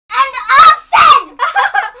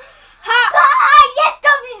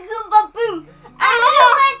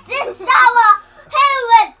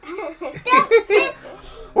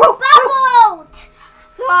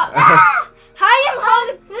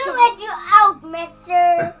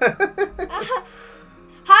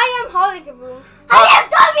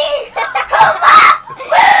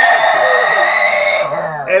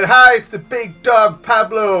it's the big dog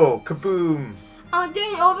Pablo. KaBOOM. I'm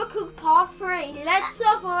doing Overcooked Part 3. Let's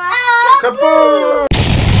suffer. KaBOOM!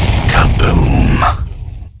 KaBOOM!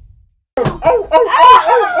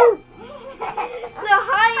 Oh! So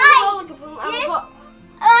hi, KaBOOM.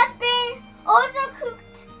 I've been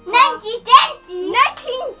Overcooked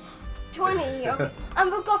 1920. Okay.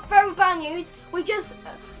 And we've got very bad news. We just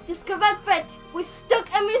discovered that we're stuck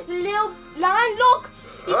in this little line. Look,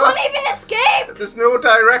 you can't even escape. There's no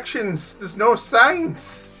directions. There's no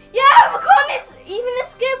signs. Yeah, we can't even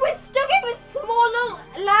escape. We're stuck in this small little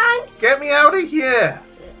land. Get me out of here.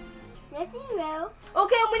 Let me go.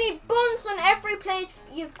 Okay, we need buns on every plate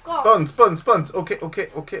you've got. Buns. Okay. What do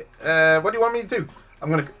you want me to do?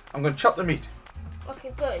 I'm gonna chop the meat.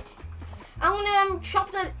 Okay, good. I'm gonna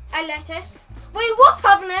chop the lettuce. Wait, what's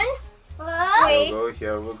happening? Wait.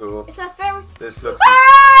 Here we go. Is that fair? This looks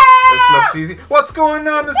easy. What's going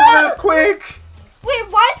on? There's an earthquake. Wait,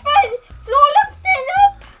 why is my floor lifting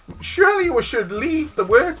up? Surely we should leave the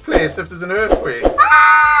workplace if there's an earthquake.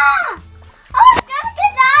 Ah! Oh, it's gonna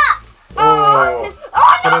get that! Oh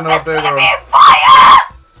no, there's gonna be a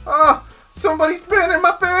fire! Oh, somebody's burning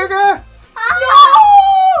my burger! No!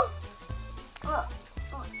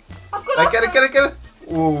 Get it!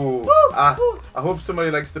 Ooh. I hope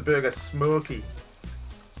somebody likes the burger smoky.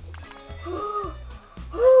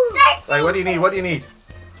 Right, what do you need?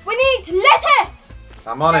 We need lettuce!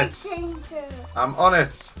 I'm on it.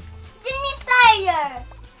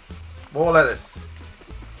 More lettuce.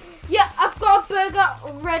 Yeah, I've got a burger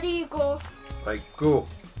ready to go. Right, go.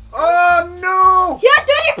 Oh no! Yeah,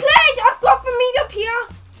 dirty plate! I've got the meat up here.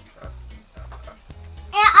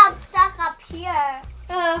 And I'm stuck up here.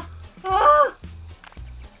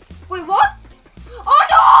 Wait, what? Oh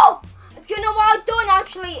no! Do you know what I've done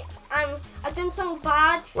actually? I've done something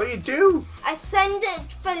bad. What do you do? I send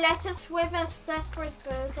it for lettuce with a separate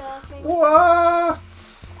burger, I think. What?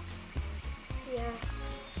 Yeah.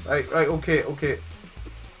 Right, okay.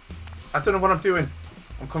 I don't know what I'm doing.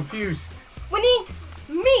 I'm confused. We need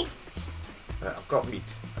meat. Right, I've got meat.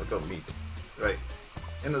 Right,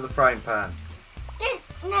 into the frying pan.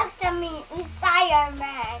 Next to me is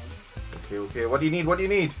fireman. Okay. What do you need? We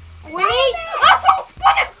need. Oh, someone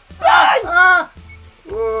spun it! Burn!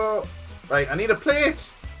 Whoa! Right, I need a plate.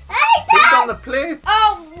 Hey, Who's on the plate?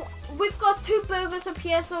 Oh, we've got 2 burgers up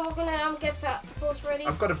here, so we're gonna get that first ready.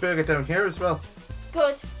 I've got a burger down here as well.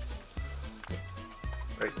 Good.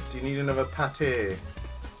 Right, do you need another pate?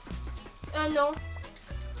 No.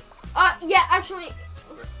 Yeah, actually.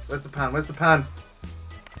 Where's the pan?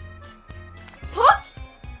 Pot?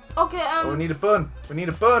 Okay, Oh, we need a bun.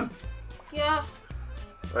 Yeah.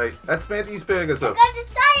 Right, let's make these burgers up. I got the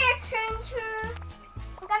fire changer.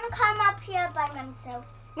 I'm gonna come up here by myself.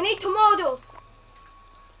 We need tomatoes.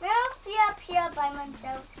 We'll be up here by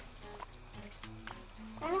myself.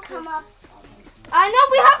 I'm gonna come up by myself. I know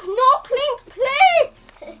we have no clean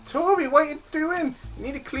plates. Toby, what are you doing? You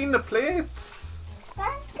need to clean the plates. No!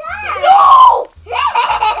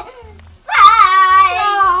 Bye!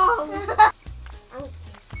 No!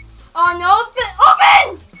 Oh no, the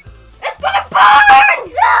oven! It's gonna burn!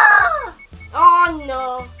 No! Oh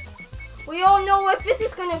no. We all know where this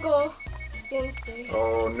is gonna go.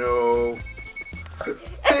 Oh no.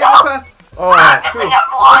 It's off! Oh, there's cool.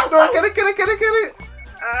 another one! No, get it!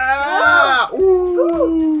 Ah!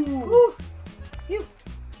 Ooh!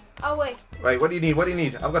 Oh wait. Right, what do you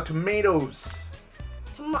need? I've got tomatoes.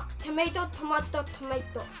 Tomato.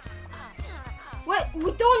 Wait,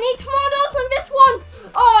 we don't need tomatoes on this one.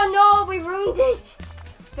 Oh no, we ruined it.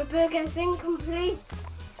 The burger's incomplete.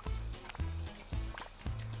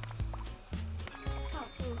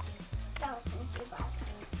 That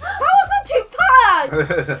wasn't too bad.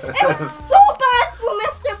 It was so bad we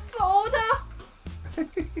messed up the order.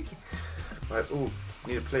 Right, ooh,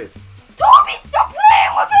 need a plate. Toby, stop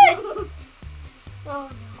playing with it. Oh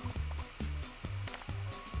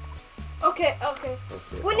no. Okay.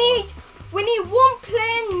 We need 1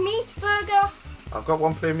 plain meat burger. I've got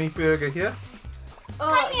 1 plain meat burger here.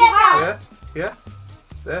 Come here, Yeah.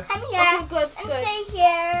 There. Come here. Okay, good. And stay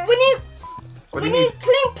here. We need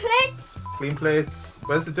clean plates. Clean plates.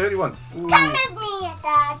 Where's the dirty ones? Ooh. Come with me,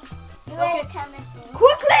 Dad. You Okay. come with me.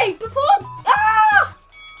 Quickly, before... Ah!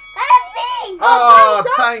 Come with me. Oh,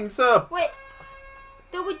 time's up. Wait.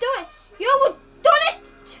 Did we do it? Yo, we've done it.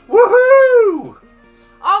 Woohoo!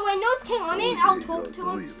 Oh, wait, no, it's King Onion. I'll talk to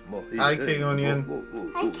him. Hi, King Onion.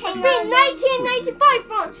 It's been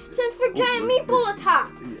 1995 since the giant meatball attack.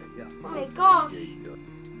 Oh my gosh.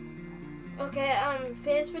 Okay,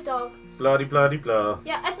 there's the dog. Bloody blah.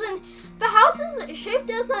 Yeah, as in, the house is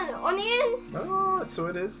shaped as an onion. Oh, so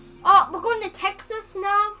it is. Oh, we're going to Texas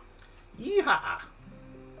now. Yeehaw!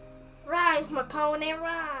 Ride my pony,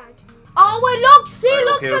 ride. Oh wait, look, see, Right,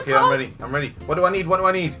 look okay, for okay, I'm ready. I'm ready. What do I need? What do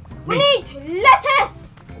I need? We need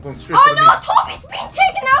lettuce. I'm going straight Oh for the no, meat. Toby's been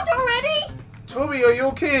taken out already. Toby, are you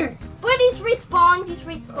okay? But he's respawned. He's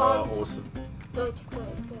Oh, respawned. awesome. Good,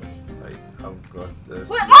 good, good. Right, I've got this.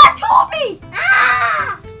 Wait, ah, Toby!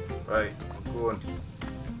 Ah! Right, I'm going.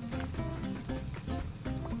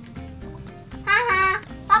 Haha.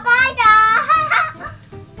 Bye-bye, da.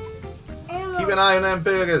 Keep an eye on them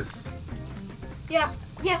burgers. Yeah,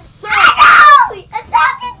 yes, sir. No! A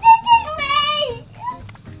shark is taking me!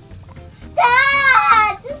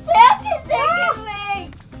 Dad! The shark is taking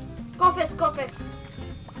me! Go first, go first.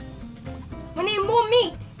 We need more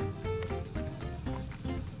meat.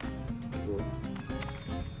 Go.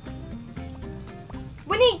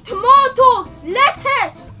 We need tomatoes,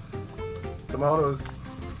 lettuce. Tomatoes.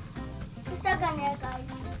 I'm stuck on there, guys.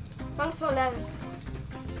 Thanks for lettuce.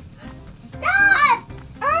 Start!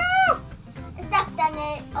 Ah! I'm stuck on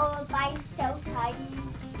it all by yourself, high.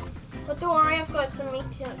 But don't worry, I've got some meat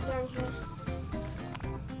down here.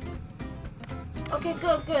 Okay,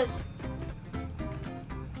 good, good.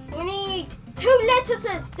 We need 2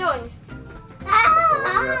 lettuces done.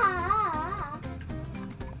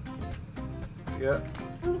 Yeah.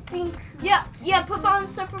 Pink. Yeah, yeah, put that on a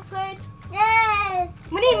separate plate. Yes!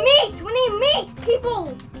 We need meat,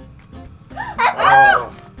 people.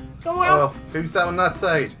 Oh, Don't worry, oh, who's that on that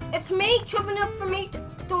side? it's me chopping up for meat.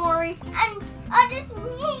 Don't worry. And just me.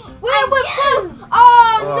 Wait, And wait, you. wait.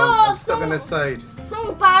 Oh, no, I'm stuck on this side.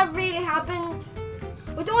 something bad really happened.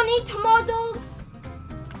 We don't need tomatoes.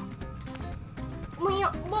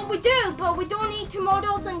 Well, we do, but we don't need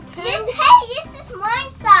tomatoes and 2. Yes, hey, this is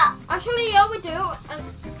mine sack. Actually, yeah, we do.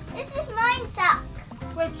 This is mine sack.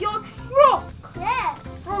 With your truck. Yeah.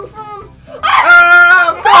 From.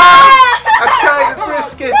 Ah, I tried to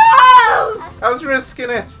risk it. No! I was risking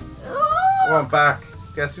it. Oh, I'm back.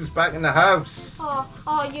 Guess who's back in the house?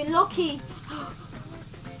 Oh, you're lucky.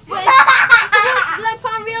 Wait, it's like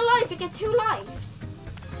from real life, you get 2 lives.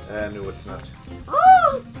 No, it's not.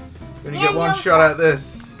 Oh! You only Yeah, get one no, shot at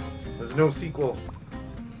this. There's no sequel.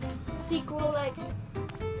 Sequel, like.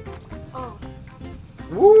 Oh.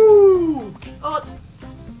 Woo! Oh.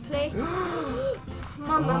 Play.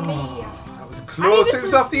 Mamma mia. That was close. It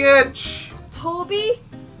was off the edge. Toby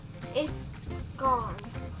is gone.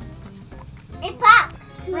 It's back.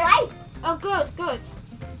 Twice. Oh, good, good.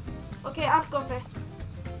 Okay, I've got this.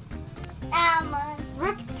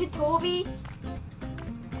 Rip to Toby.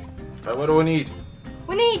 Right, what do I need?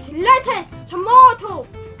 We need lettuce, tomato,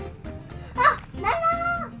 No.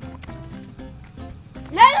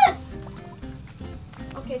 lettuce.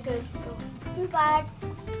 Okay, good. Go. Too bad.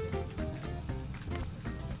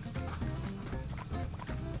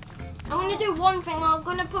 I'm gonna do one thing. I'm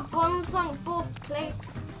gonna put buns on both plates,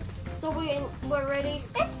 so we're ready.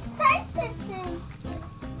 It's so.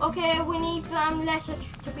 Okay, we need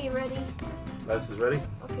lettuce to be ready. Lettuce is ready.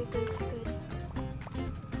 Okay, good, good.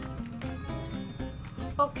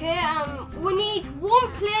 Okay, we need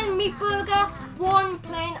 1 plain meat burger, 1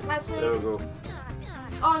 plain There we go.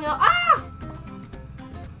 Oh no! Ah!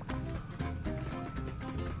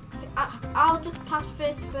 I'll just pass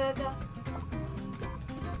this burger.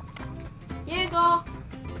 Here you go.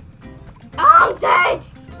 I'm dead!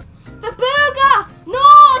 The burger!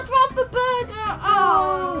 No! Drop the burger!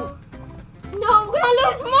 Oh! No, we're gonna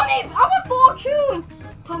lose money! Our fortune!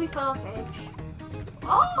 Toby fell off edge.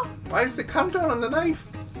 Oh! Why is the countdown on the knife?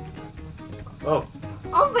 Oh,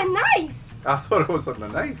 On the knife! I thought it was on the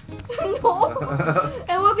knife. No!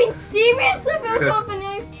 It would have been serious if it was on the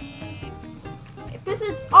knife. If this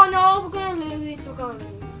is... Oh no, we're gonna lose. We're gonna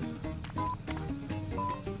lose.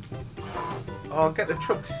 Oh, get the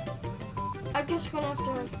trucks. I'm just gonna have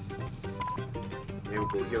to... Here we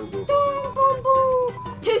go, here we go. Boom, boom,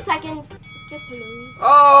 boom. 2 seconds. Just lose.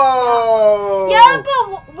 Oh! Yeah,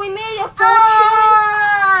 but we made a fortune.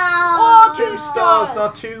 Oh, 2 stars,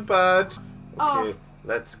 not too bad. Oh. Okay,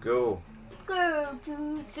 let's go. Good.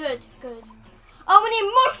 Good, good. Oh, we need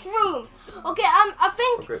mushroom. Okay, I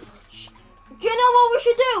think... Okay. Do you know what we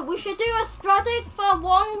should do? We should do a strategy for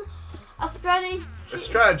one... A strategy... A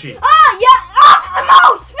strategy. Ah, yeah! Ah, there's a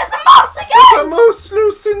mouse! There's a mouse There's a again! mouse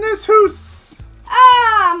loose in this house.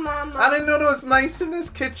 Ah, mama. I didn't know there was mice in this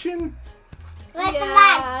kitchen. Where's the Yeah.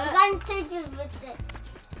 mice? We're going to do with this.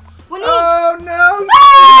 We need... Oh no!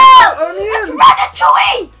 No! Onion! It's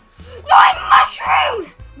ratatouille! Not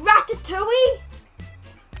mushroom! Ratatouille?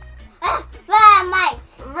 Where are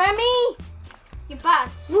mice? Remy? You're bad.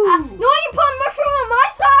 Woo. No, you put mushroom on my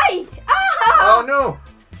side! Ah! Oh no!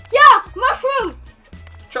 Yeah, mushroom!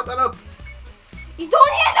 Chop that up. You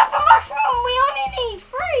don't need enough of mushroom!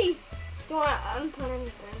 free. Don't worry, I'm putting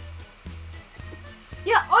anything.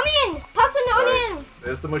 Yeah, onion. Pass an onion. Right.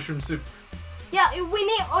 There's the mushroom soup. Yeah, we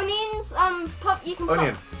need onions. You can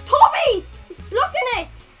Onion. Toby, he's blocking it.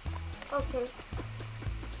 Okay.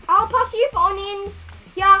 I'll pass you for onions.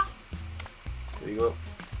 Yeah. There you go.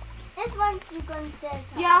 This one's gonna say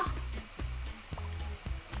something. Yeah.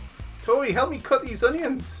 Toby, help me cut these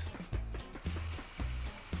onions.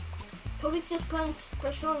 Toby's just putting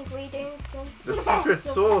special ingredients in. The secret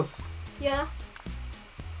sauce. Yeah.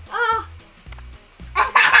 Ah.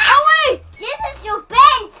 Oh wait! This is your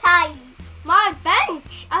bedtime. My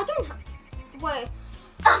bench. I don't have. Wait.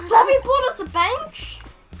 Toby bought us a bench.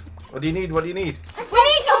 What do you need? What do you need? We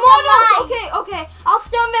need tomatoes. Okay. I'll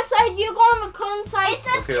stay on this side. You go on the cotton side. It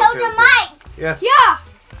says Okay, kill okay, the okay. mice. Yeah. Yeah.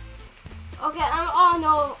 Okay. Oh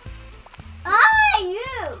no. Ah,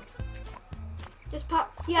 you. Just put.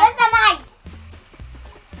 Yeah. Where's the mice?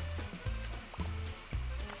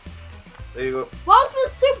 There you go. What's the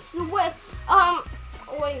soups with?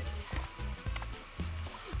 Wait.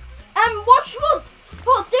 Watch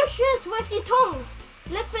for dishes with your tongue.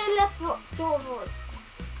 Lick the leftovers.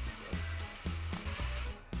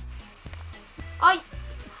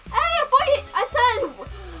 I said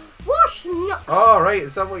wash. No. Oh, right.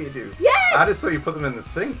 Is that what you do? Yes. I just thought you put them in the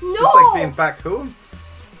sink. No. Just like being back home.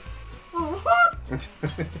 What?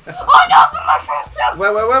 Oh no, the mushroom soup.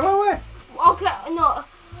 Where? Okay, no.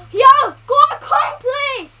 Yeah, go on the cotton,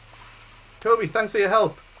 please. Toby, thanks for your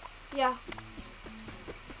help. Yeah.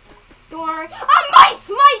 Don't worry. Ah,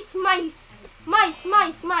 mice.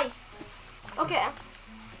 Okay.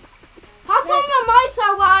 Pass on the mice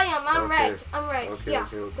while I am. I'm Okay. red. I'm red. Okay, Yeah.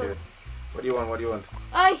 okay. Good. What do you want?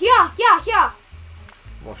 Here.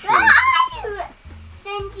 Mushrooms. Where are you,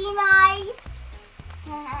 Cindy mice?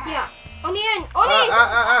 Yeah. Onion.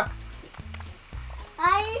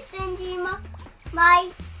 Are you Cindy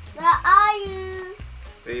mice? Where are you?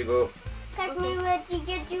 There you go. Cause me ready to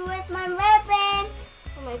get you with my ribbon.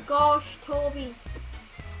 Oh my gosh, Toby.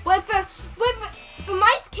 Wait, the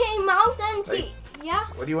mice came out and Hey. yeah.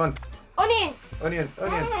 What do you want? Onion. Onion.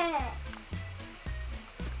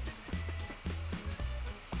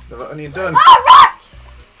 Another onion done. Ah, rat!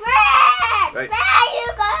 Right. Where are you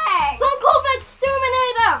going? Some called the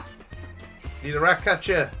exterminator. Need a rat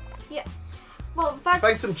catcher. Yeah. Well, that's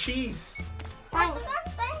Find some cheese. fine.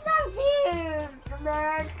 Send some cheese.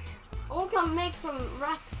 We can make some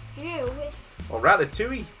rat stew. Or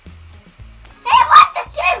ratatouille. Hey, what the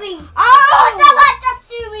chewy? Oh! What the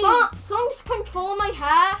chewy? Someone's control my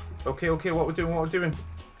hair. Okay. What we're doing? Oh, tomatoes!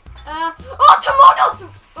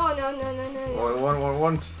 Oh, no. What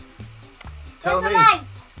want? Tell Where's me. the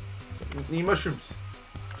mice? Need mushrooms.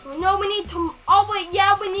 No, we need oh, wait,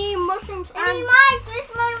 yeah, we need mushrooms I and... need mice. Where's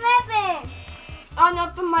my ribbon? Oh,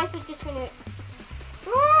 no, the mice are just gonna...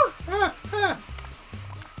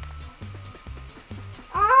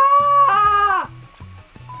 Ah!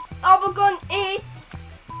 Oh, we're gonna eat...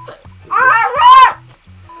 Ah, rat!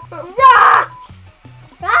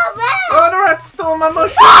 Oh, the rat stole my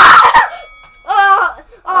mushrooms.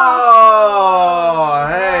 Oh,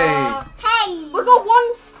 hey. Hey. We got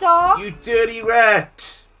 1 star. You dirty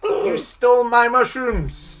rat. You stole my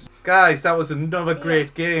mushrooms. Guys, that was another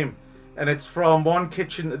great game. And it's from one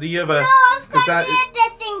kitchen to the other. No, it's 'Cause gonna I- be a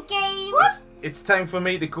dancing game. It's time for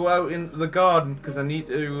me to go out into the garden because I need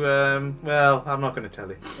to, well, I'm not going to tell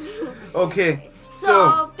you. Okay, so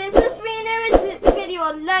So, business winner is this video.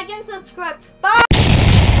 Like and subscribe. Bye!